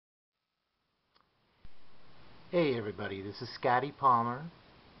Hey everybody, this is Scotty Palmer,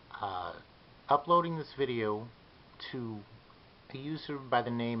 uh, uploading this video to a user by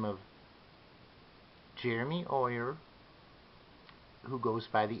the name of Jeremy Oyer, who goes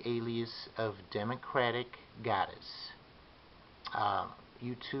by the alias of DemocraticGoddess. Uh,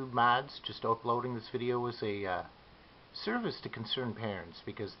 YouTube mods, just uploading this video as a service to concerned parents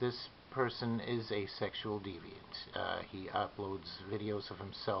because this person is a sexual deviant. He uploads videos of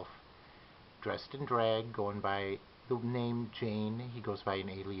himself dressed in drag, going by the name Jane. He goes by an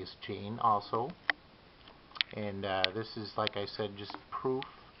alias Jane also. And this is, like I said, just proof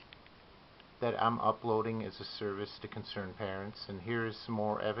that I'm uploading as a service to concerned parents. And here is some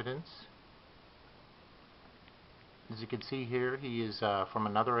more evidence. As you can see here, he is from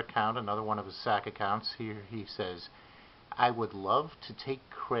another account, another one of his SAC accounts. Here he says, "I would love to take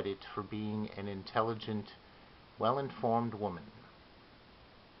credit for being an intelligent, well-informed woman."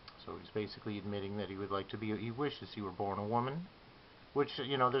 So he's basically admitting that he would like to be, he wishes he were born a woman, which,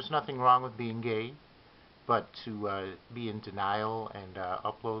 you know, there's nothing wrong with being gay, but to be in denial and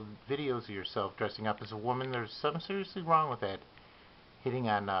upload videos of yourself dressing up as a woman, there's something seriously wrong with that. Hitting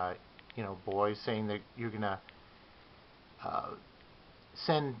on, you know, boys, saying that you're going to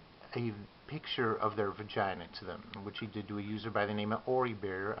send a picture of their vagina to them, which he did to a user by the name of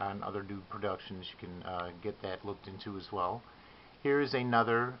Oyer on Other Dude Productions. You can get that looked into as well. Here is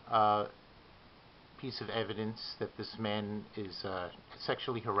another piece of evidence that this man is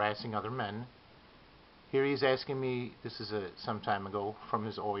sexually harassing other men. Here he's asking me, this is some time ago from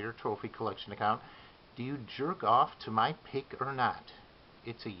his Oyer Trophy Collection account, "Do you jerk off to my pic or not?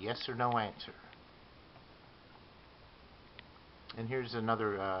 It's a yes or no answer." And here's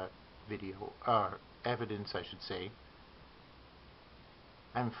another video, evidence I should say.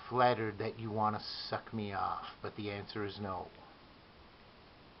 "I'm flattered that you want to suck me off, but the answer is no."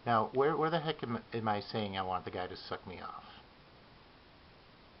 Now, where the heck am I saying I want the guy to suck me off?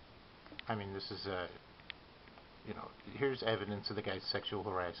 I mean, this is you know, here's evidence of the guy's sexual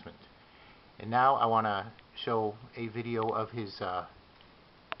harassment. And now I want to show a video of his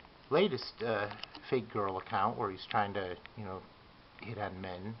latest fake girl account where he's trying to, you know, hit on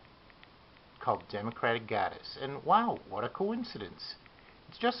men, called DemocraticGoddess. And wow, what a coincidence.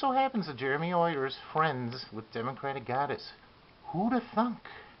 It just so happens that Jeremy Oyer is friends with DemocraticGoddess. Who'd have thunk?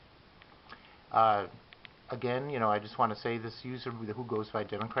 Again, you know, I just want to say, this user who goes by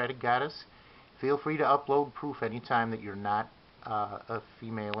DemocraticGoddess, feel free to upload proof anytime that you're not a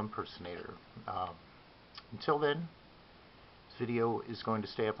female impersonator. Until then, this video is going to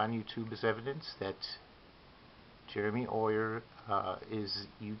stay up on YouTube as evidence that Jeremy Oyer is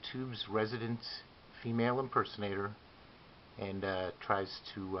YouTube's resident female impersonator and tries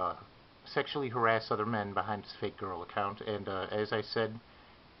to sexually harass other men behind his fake girl account. And as I said,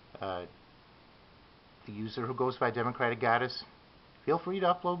 the user who goes by DemocraticGoddess, feel free to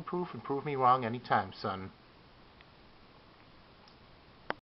upload proof and prove me wrong anytime, son.